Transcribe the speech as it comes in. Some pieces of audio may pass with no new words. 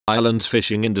Ireland's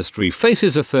fishing industry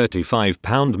faces a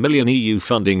 £35 million EU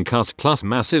funding cut plus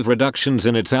massive reductions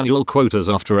in its annual quotas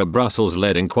after a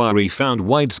Brussels-led inquiry found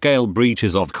wide-scale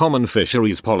breaches of Common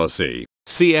Fisheries Policy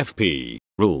 (CFP)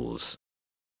 rules.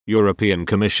 European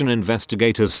Commission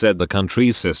investigators said the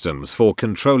country's systems for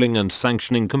controlling and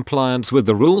sanctioning compliance with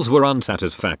the rules were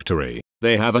unsatisfactory.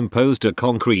 They have imposed a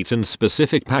concrete and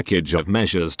specific package of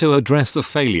measures to address the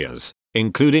failures,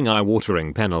 including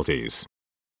eye-watering penalties.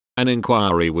 An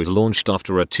inquiry was launched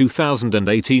after a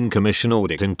 2018 Commission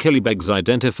audit in Killybegs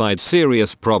identified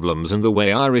serious problems in the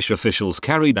way Irish officials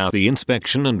carried out the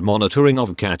inspection and monitoring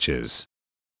of catches.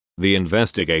 The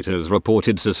investigators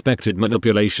reported suspected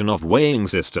manipulation of weighing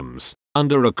systems,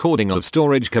 under-recording of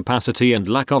storage capacity and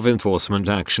lack of enforcement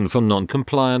action for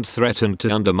non-compliance threatened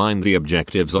to undermine the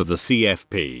objectives of the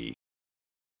CFP.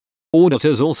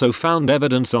 Auditors also found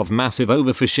evidence of massive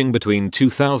overfishing between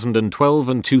 2012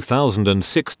 and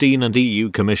 2016, and EU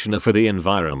Commissioner for the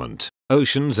Environment,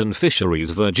 Oceans and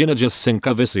Fisheries Virginia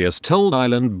Jasinkovicius told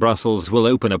Ireland Brussels will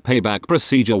open a payback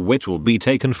procedure which will be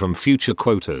taken from future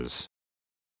quotas.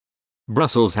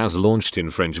 Brussels has launched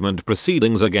infringement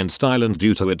proceedings against Ireland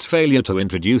due to its failure to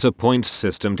introduce a points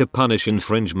system to punish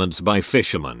infringements by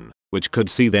fishermen, which could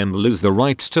see them lose the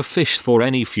right to fish for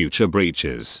any future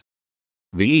breaches.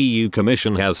 The EU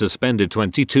Commission has suspended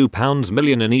 £22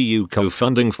 million in EU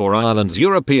co-funding for Ireland's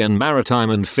European Maritime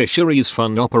and Fisheries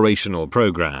Fund operational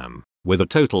programme, with a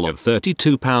total of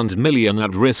 £32 million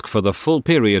at risk for the full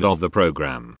period of the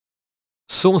programme.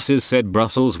 Sources said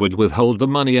Brussels would withhold the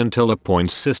money until a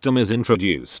points system is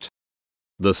introduced.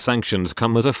 The sanctions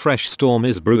come as a fresh storm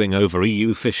is brewing over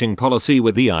EU fishing policy,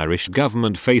 with the Irish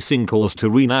government facing calls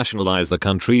to renationalise the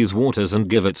country's waters and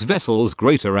give its vessels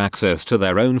greater access to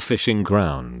their own fishing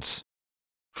grounds.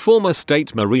 Former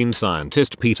state marine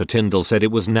scientist Peter Tyndall said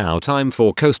it was now time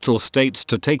for coastal states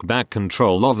to take back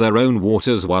control of their own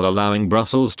waters while allowing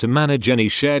Brussels to manage any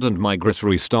shared and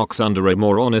migratory stocks under a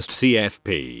more honest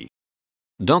CFP.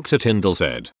 Dr. Tyndall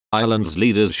said, Ireland's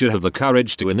leaders should have the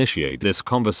courage to initiate this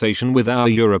conversation with our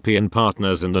European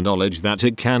partners in the knowledge that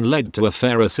it can lead to a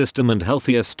fairer system and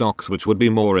healthier stocks which would be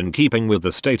more in keeping with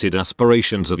the stated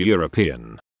aspirations of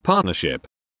European partnership.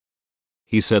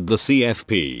 He said the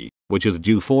CFP, which is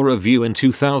due for review in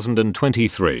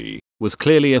 2023, was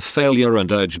clearly a failure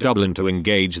and urged Dublin to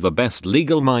engage the best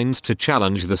legal minds to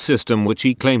challenge the system which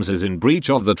he claims is in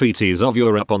breach of the treaties of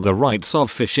Europe on the rights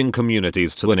of fishing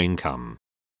communities to an income.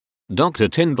 Dr.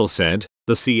 Tyndall said,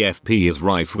 the CFP is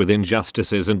rife with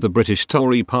injustices and the British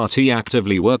Tory party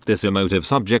actively worked this emotive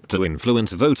subject to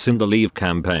influence votes in the Leave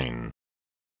campaign.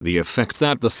 The effect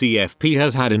that the CFP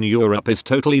has had in Europe is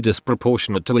totally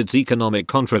disproportionate to its economic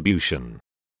contribution.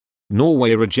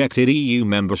 Norway rejected EU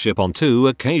membership on 2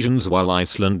 occasions while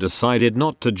Iceland decided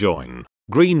not to join.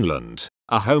 Greenland,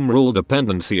 a home rule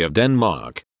dependency of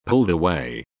Denmark, pulled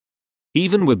away.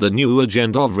 Even with the new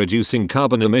agenda of reducing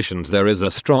carbon emissions, there is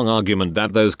a strong argument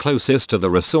that those closest to the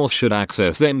resource should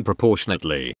access them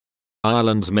proportionately.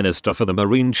 Ireland's Minister for the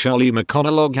Marine Charlie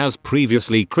McConalogue has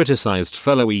previously criticised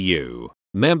fellow EU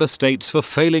member states for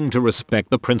failing to respect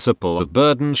the principle of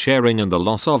burden sharing and the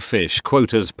loss of fish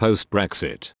quotas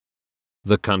post-Brexit.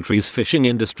 The country's fishing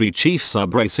industry chiefs are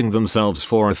bracing themselves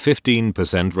for a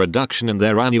 15% reduction in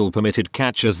their annual permitted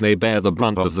catch as they bear the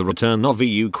brunt of the return of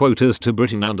EU quotas to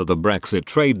Britain under the Brexit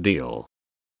trade deal.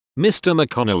 Mr.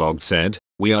 McConalogue said,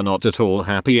 "We are not at all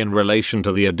happy in relation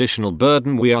to the additional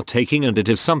burden we are taking, and it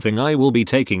is something I will be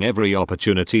taking every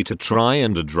opportunity to try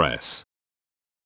and address."